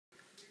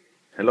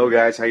Hello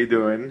guys, how you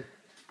doing?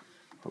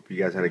 Hope you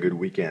guys had a good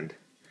weekend.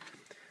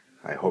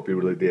 I hope you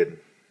really did.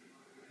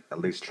 At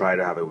least try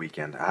to have a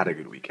weekend. I had a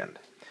good weekend.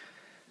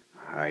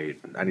 I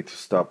need to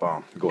stop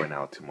going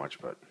out too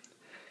much, but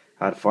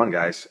I had fun,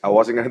 guys. I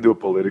wasn't gonna do a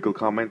political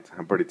comment.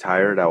 I'm pretty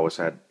tired. I was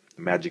at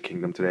Magic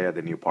Kingdom today at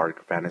the new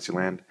park,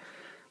 Fantasyland.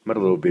 Made a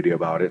little video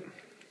about it.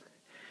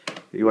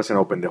 It wasn't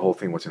open. The whole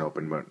thing wasn't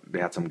open, but they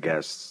had some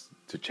guests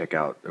to check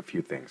out a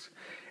few things.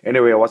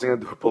 Anyway, I wasn't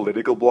gonna do a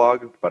political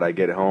blog, but I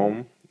get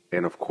home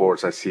and of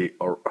course I see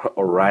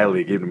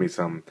O'Reilly giving me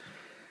some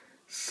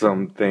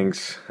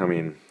things. I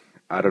mean,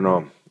 I don't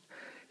know.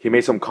 He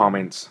made some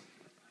comments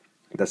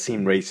that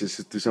seem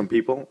racist to some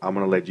people. I'm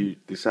gonna let you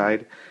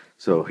decide.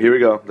 So here we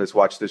go. Let's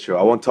watch the show.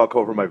 I won't talk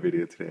over my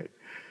video today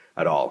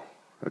at all.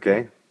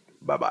 Okay?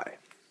 Bye bye.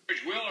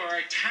 George Will are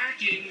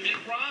attacking Mitt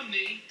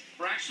Romney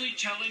for actually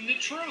telling the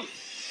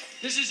truth.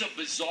 This is a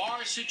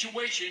bizarre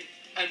situation,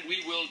 and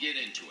we will get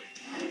into it.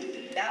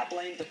 I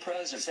blame the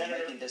president for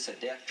making this a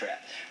death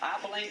trap. I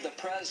blame the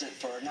president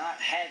for not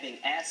having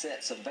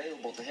assets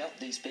available to help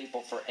these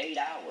people for 8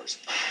 hours.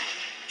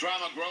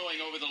 Drama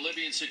growing over the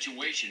Libyan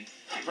situation.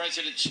 The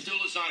president still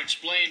has not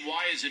explained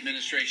why his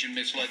administration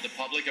misled the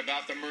public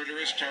about the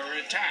murderous terror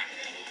attack.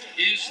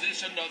 Is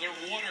this another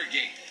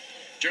Watergate?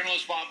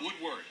 Journalist Bob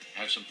Woodward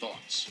has some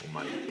thoughts. Oh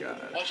my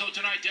God. Also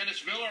tonight,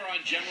 Dennis Miller on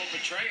General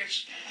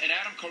Petraeus and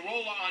Adam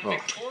Carolla on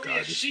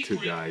Victoria's just Secret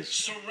two guys.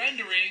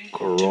 surrendering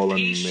Carolla to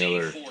PC and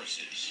Miller.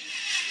 Forces.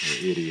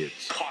 You're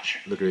idiots.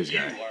 Caution. Look at this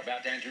guy. You are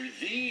about to enter the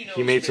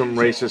He made some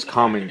no-spin racist zone.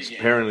 comments,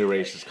 Begin. apparently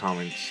racist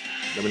comments.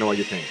 Let me know what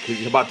you think.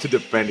 He's about to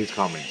defend his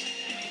comments.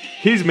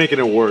 He's making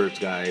it worse,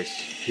 guys.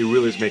 He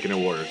really is making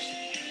it worse.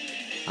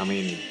 I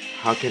mean,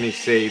 how can he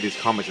say these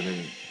comments and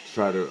then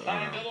try to,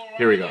 I don't know.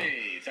 Here we go.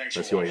 Thanks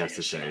Let's for see what he watching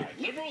has to us say. tonight.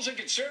 Liberals and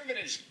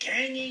conservatives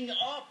ganging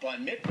up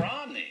on Mitt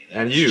Romney. That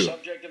And is you. the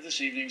subject of this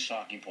evening's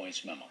Talking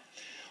Points memo.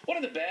 One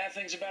of the bad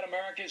things about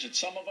America is that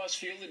some of us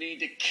feel the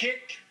need to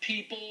kick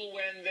people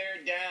when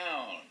they're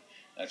down.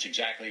 That's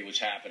exactly what's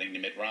happening to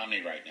Mitt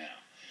Romney right now.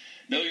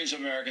 Millions of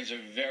Americans are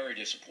very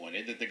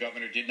disappointed that the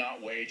governor did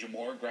not wage a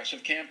more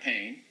aggressive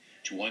campaign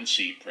to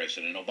unseat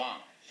President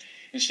Obama.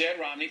 Instead,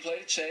 Romney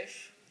played it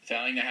safe,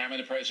 failing to hammer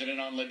the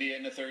president on Libya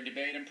in the third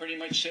debate and pretty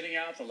much sitting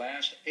out the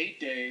last 8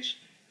 days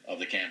of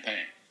the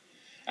campaign.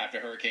 After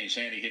Hurricane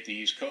Sandy hit the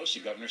East Coast, the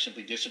governor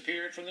simply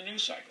disappeared from the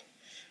news cycle.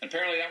 And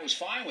apparently that was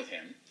fine with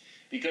him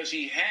because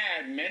he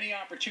had many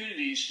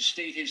opportunities to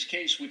state his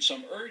case with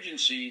some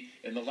urgency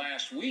in the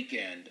last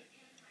weekend,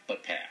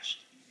 but passed.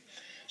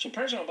 So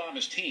President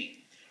Obama's team,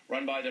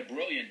 run by the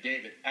brilliant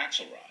David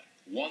Axelrod,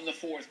 won the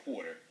fourth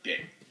quarter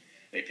big.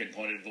 They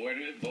pinpointed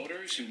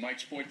voters who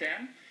might support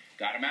them,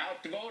 got them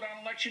out to vote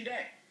on Election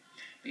Day.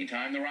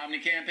 Meantime, the Romney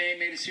campaign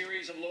made a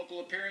series of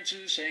local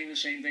appearances saying the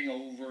same thing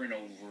over and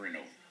over and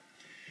over.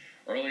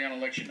 Early on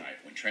election night,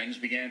 when trends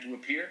began to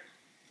appear,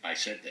 I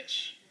said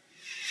this.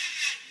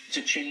 It's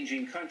a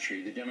changing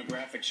country. The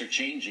demographics are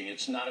changing.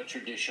 It's not a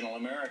traditional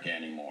America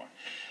anymore.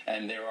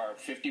 And there are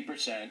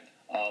 50%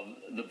 of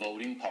the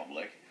voting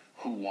public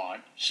who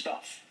want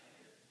stuff.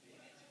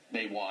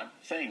 They want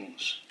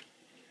things.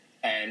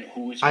 And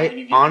who is going to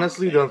I give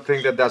honestly them don't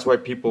think that that's why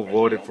people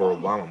voted for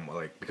Obama. Obama,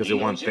 like because He they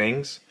want knows it.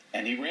 things.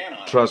 And he ran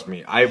on it. Trust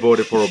me, I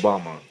voted for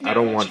Obama. I Now,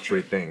 don't that's want the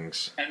free truth.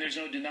 things. And there's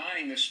no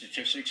denying the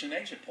statistics in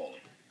exit polling.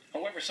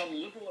 However, some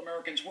liberal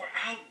Americans were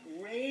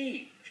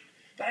outraged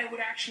that I would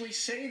actually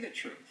say the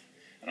truth.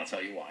 And I'll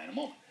tell you why in a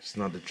moment. It's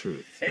not the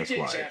truth. 8 That's days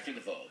why. after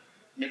the vote,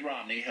 Mitt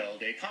Romney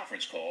held a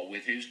conference call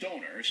with his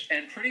donors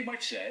and pretty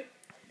much said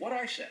what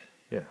I said.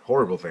 Yeah,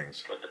 horrible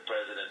things. What the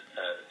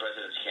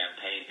president's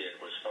campaign did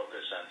was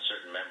focus on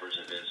certain members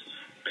of his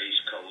base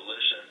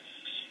coalition,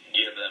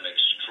 give them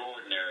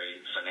extraordinary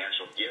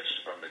financial gifts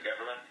from the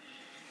government.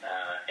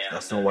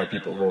 That's not why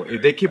people vote.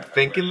 If they keep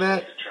thinking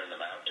that, to turn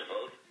them out to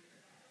vote.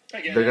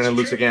 Again, they're that's gonna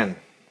the lose truth. again.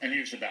 And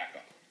here's the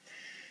backup.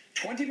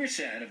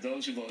 20% of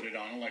those who voted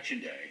on Election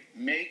Day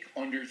make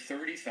under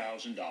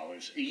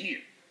 $30,000 a year.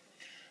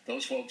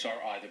 Those folks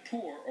are either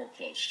poor or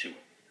close to it.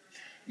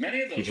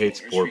 Many of those hates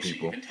voters poor receive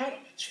people.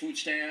 entitlements, food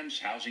stamps,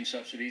 housing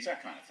subsidies,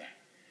 that kind of thing.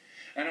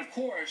 And of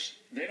course,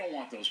 they don't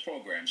want those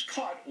programs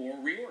cut or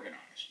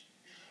reorganized.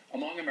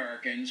 Among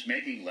Americans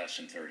making less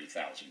than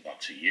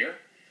 $30,000 a year,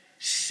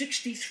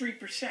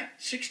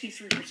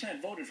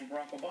 63% voted for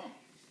Barack Obama.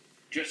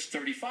 Just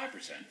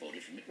 35%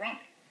 voted for Mitt Romney.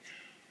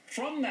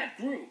 From that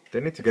group,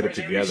 They need to get the it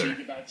president together.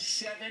 received about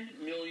 7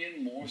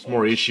 million more There's votes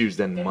more issues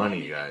than money,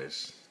 Romney did.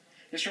 guys.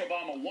 Mr.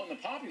 Obama won the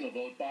popular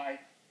vote by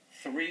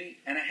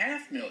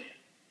 3.5 million.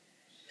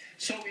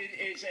 So it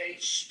is a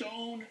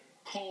stone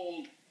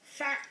cold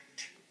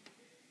fact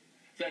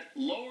that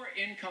lower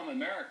income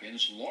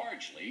Americans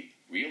largely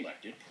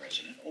reelected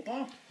President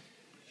Obama.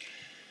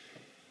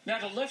 Now,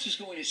 the left is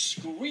going to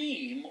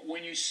scream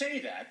when you say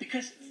that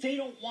because they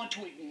don't want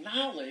to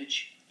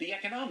acknowledge the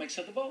economics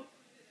of the vote.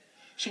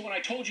 So when I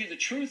told you the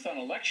truth on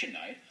election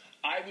night,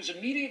 I was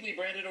immediately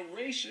branded a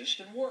racist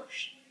and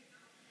worse.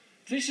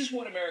 This is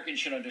what Americans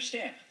should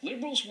understand.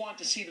 Liberals want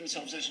to see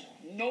themselves as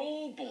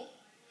noble.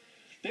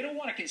 They don't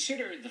want to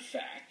consider the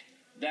fact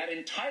that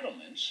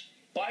entitlements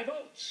buy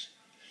votes.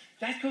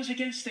 That goes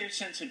against their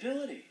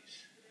sensibilities.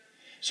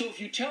 So if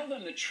you tell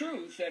them the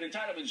truth, that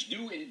entitlements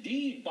do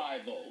indeed buy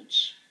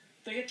votes,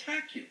 they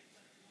attack you.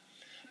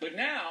 But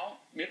now,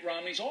 Mitt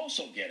Romney's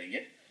also getting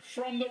it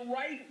from the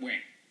right wing.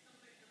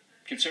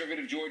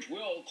 Conservative George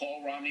Will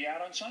called Romney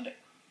out on Sunday.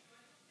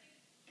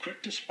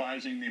 Quit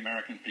despising the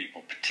American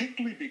people,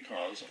 particularly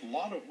because a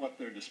lot of what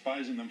they're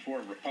despising them for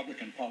are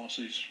Republican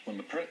policies. When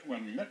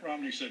Mitt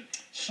Romney said,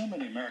 so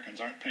many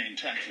Americans aren't paying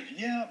taxes,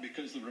 yeah,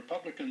 because the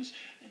Republicans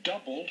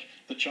doubled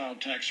the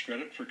child tax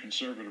credit for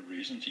conservative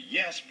reasons.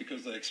 Yes,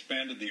 because they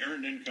expanded the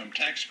earned income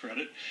tax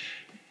credit,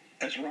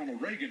 as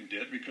Ronald Reagan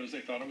did, because they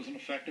thought it was an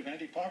effective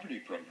anti-poverty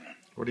program.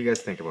 What do you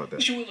guys think about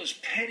that? Mr. Will is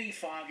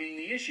petty-fogging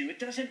the issue. It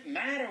doesn't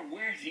matter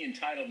where the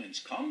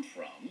entitlements come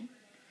from.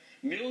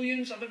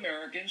 Millions of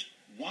Americans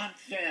want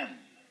them.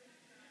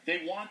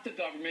 They want the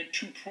government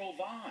to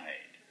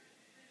provide.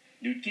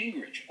 Newt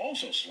Gingrich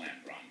also slammed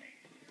Romney.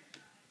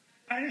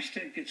 I just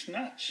think it's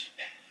nuts.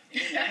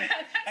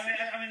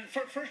 I mean,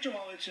 first of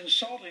all, it's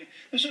insulting.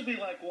 This would be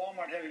like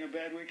Walmart having a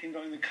bad week and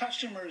going, the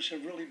customers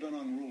have really been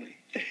unruly.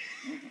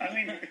 I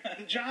mean,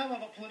 the job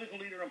of a political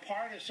leader in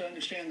part is to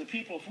understand the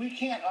people. If we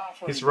can't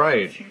offer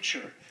a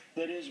future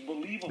that is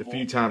believable... The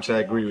few times I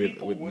agree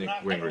with Nick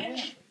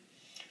Gingrich.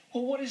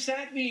 Well, what does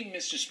that mean,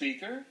 Mr.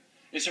 Speaker?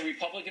 Is the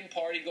Republican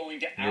Party going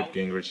to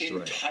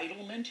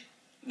out-entitlement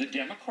the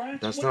Democrats?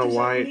 That's what not does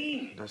why. That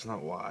mean? That's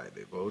not why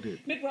they voted.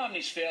 Mitt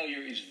Romney's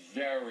failure is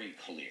very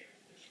clear.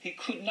 He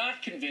could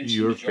not convince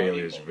Your the majority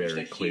failure of is voters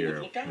very that clear, he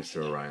would look out Mr. for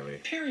them. O'Reilly.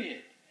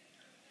 Period.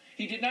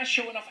 He did not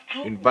show enough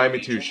outrage Invite me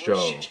to your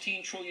over show. a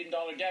 $16 trillion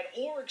debt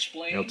or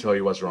explain I'll tell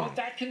you what's wrong. what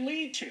that can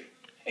lead to.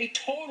 A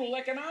total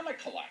economic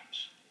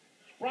collapse.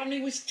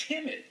 Romney was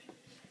timid.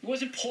 It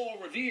wasn't Paul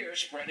Revere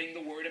spreading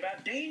the word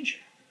about danger.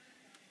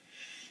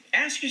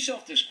 Ask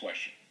yourself this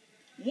question.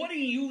 What do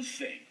you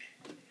think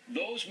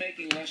those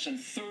making less than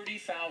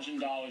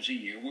 $30,000 a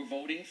year were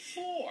voting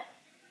for?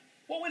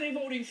 What were they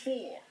voting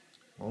for?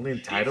 Only Do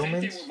you think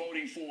entitlements? they were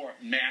voting for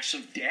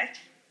massive debt?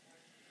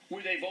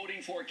 Were they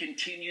voting for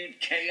continued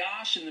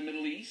chaos in the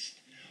Middle East?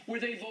 Were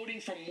they voting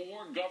for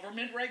more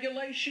government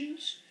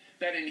regulations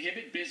that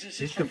inhibit businesses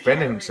He's from defending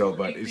hiring himself,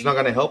 but working it's not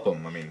going to people? help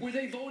him. I mean, Were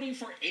they voting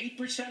for 8%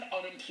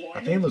 unemployment? I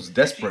think he looks to keep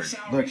desperate.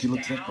 salaries Look, he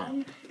looks down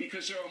desperate.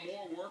 because there are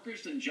more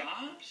workers than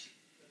jobs?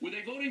 Were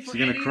they voting for he's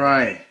going any to of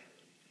cry. that?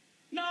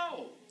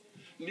 No.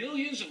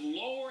 Millions of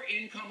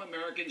lower-income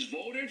Americans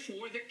voted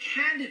for the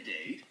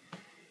candidate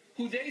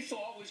who they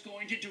thought was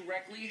going to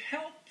directly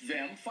help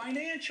them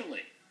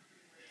financially.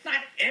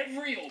 Not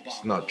every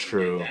Obama not voter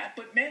true. did that,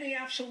 but many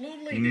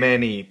absolutely did.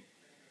 Many,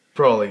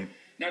 probably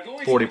Now, going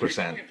 40%. forward, the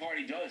Republican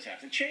Party does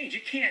have to change.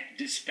 It can't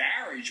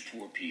disparage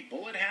poor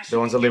people. It has the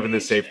ones to that live in the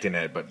engage safety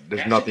them. net, but It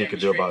there's has nothing to you can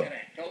do about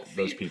demonstrate that a healthy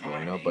those people,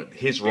 you know. economy But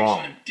he's based wrong.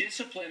 on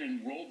discipline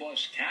and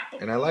robust capital.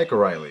 And I like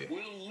O'Reilly.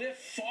 Will lift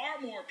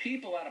far more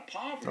people out of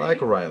poverty I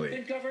like O'Reilly.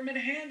 than government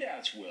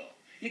handouts will.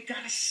 You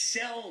gotta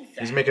sell that.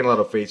 He's making a lot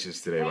of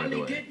faces today, by the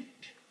Romney way. didn't.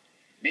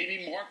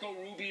 Maybe Marco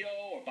Rubio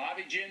or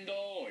Bobby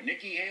Jindal or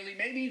Nikki Haley,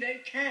 maybe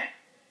they can.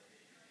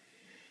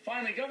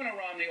 Finally, Governor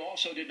Romney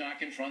also did not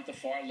confront the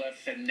far-left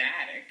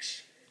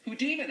fanatics who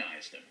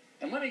demonized him.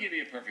 And let me give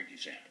you a perfect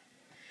example.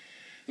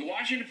 The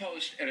Washington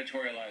Post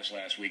editorialized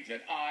last week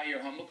that I,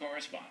 your humble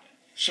correspondent,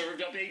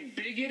 served up a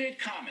bigoted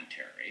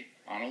commentary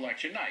on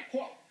election night.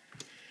 Quote,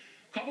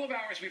 a couple of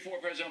hours before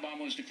President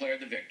Obama was declared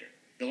the victor,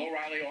 Bill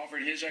O'Reilly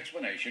offered his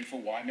explanation for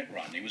why Mitt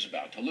Romney was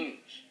about to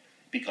lose.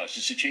 Because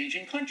it's a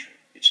changing country.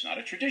 It's not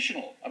a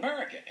traditional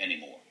America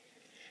anymore.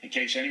 In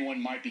case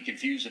anyone might be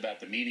confused about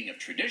the meaning of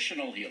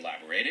traditional, he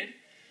elaborated,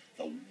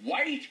 the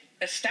white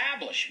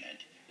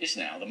establishment is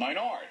now the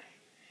minority.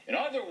 In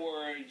other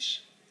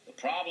words, the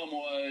problem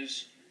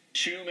was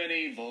too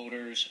many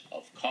voters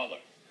of color.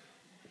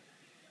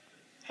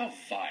 How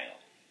vile.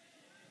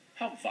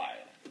 How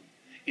vile.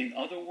 In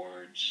other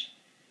words,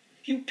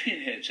 you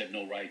pinheads have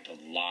no right to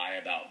lie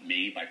about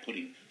me by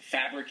putting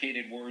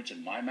fabricated words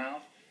in my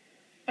mouth.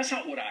 That's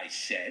not what I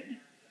said.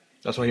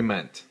 That's what he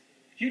meant.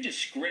 You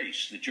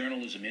disgrace the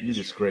journalism industry. You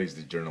disgrace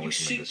the You journalism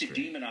seek industry.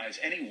 to demonize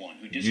anyone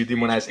who You disagrees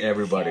demonize with your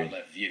everybody.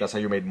 far-left view. That's how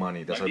you made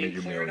money. That's By how you being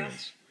made your clear millions.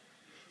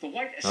 enough, the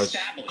white That's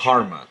establishment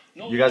karma.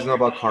 no You guys know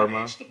longer about karma?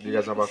 dominates the You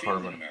guys know about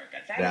political field karma? in America.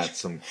 That That's is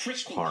some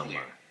crystal karma.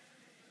 clear.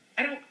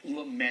 I don't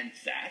lament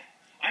that.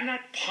 I'm not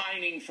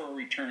pining for a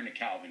return to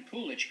Calvin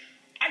Coolidge.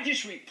 I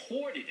just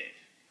reported it.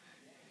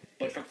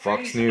 But for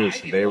Fox crazy News,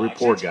 ideologues, they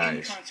report, it's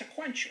guys.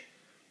 inconsequential.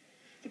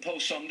 The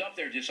Post summed up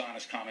their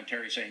dishonest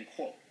commentary saying,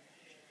 quote,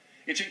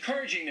 it's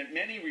encouraging that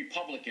many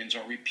Republicans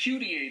are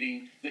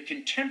repudiating the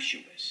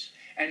contemptuous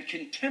and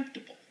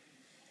contemptible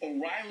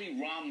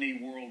O'Reilly-Romney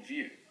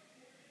worldview,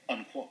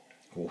 unquote.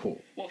 Ooh.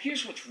 Well,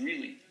 here's what's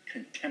really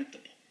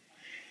contemptible.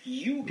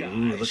 You guys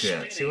Ooh, look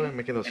at that. See why I'm spinning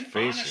making those an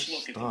faces? honest look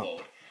at the Stop.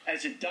 vote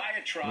as a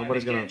diatribe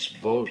Nobody's gonna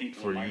against poor vote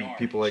people for and you, minorities.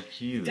 people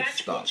like you. That's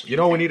Stop. what's You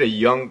know, we need a contemptible.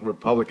 young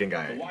Republican The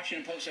guy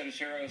Washington Post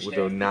editorial with staff a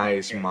did not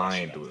nice care less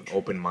mind, about the truth.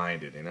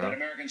 open-minded. You That know.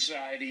 American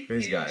society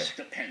This is guy.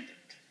 dependent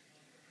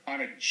on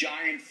a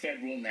giant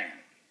federal nanny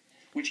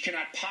which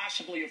cannot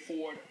possibly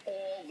afford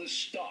all the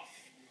stuff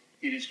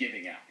it is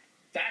giving out.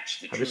 That's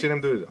the Have you truth. seen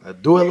him do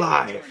it? Do it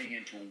live. Turning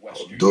into a I'll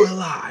Western do it Europe.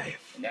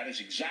 live. And that is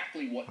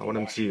exactly what I want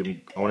to see him.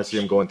 Washington I want to see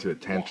him Post go into a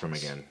tantrum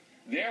wants. again.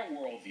 Their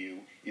worldview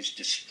is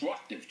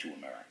destructive to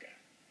America,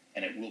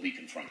 and it will be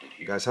confronted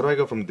here. Guys, how do I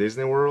go from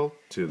Disney World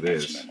to Next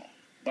this? memo.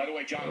 By the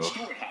way, Jon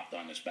Stewart hopped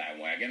on this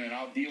bandwagon, and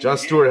I'll deal Jon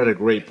with Stewart him had a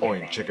great later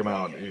point. on Check in him the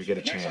out podcast. if you get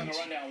a Next on the chance.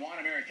 rundown, Juan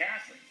and Mary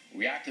Catherine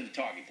react to the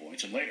talking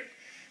points, and later,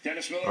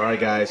 Dennis Miller. All right, and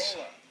guys.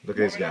 Corolla. Look at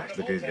this Warming guy. up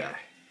Look the at this bullpen. guy.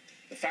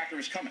 The factor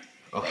is coming.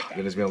 Oh, Right back.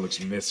 Dennis Miller looks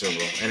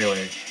miserable.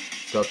 Anyway,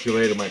 talk to you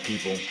later, my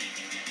people.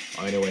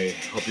 Anyway,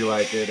 hope you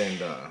liked it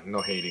and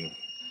no hating.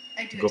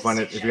 Go find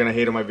it. If you're gonna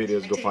hate on my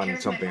videos, go find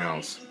something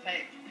else.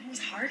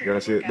 You're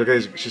gonna see it. Look at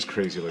this. She's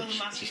crazy. Look,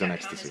 she's on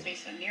ecstasy.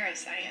 Based on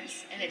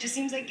neuroscience, and it just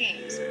seems like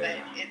games, but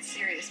it's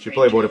serious. She brain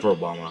probably voted for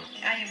training. Obama.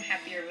 I am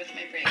happier with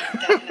my brain,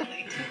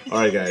 definitely. All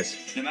right, guys.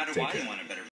 No matter Take why care. you want a better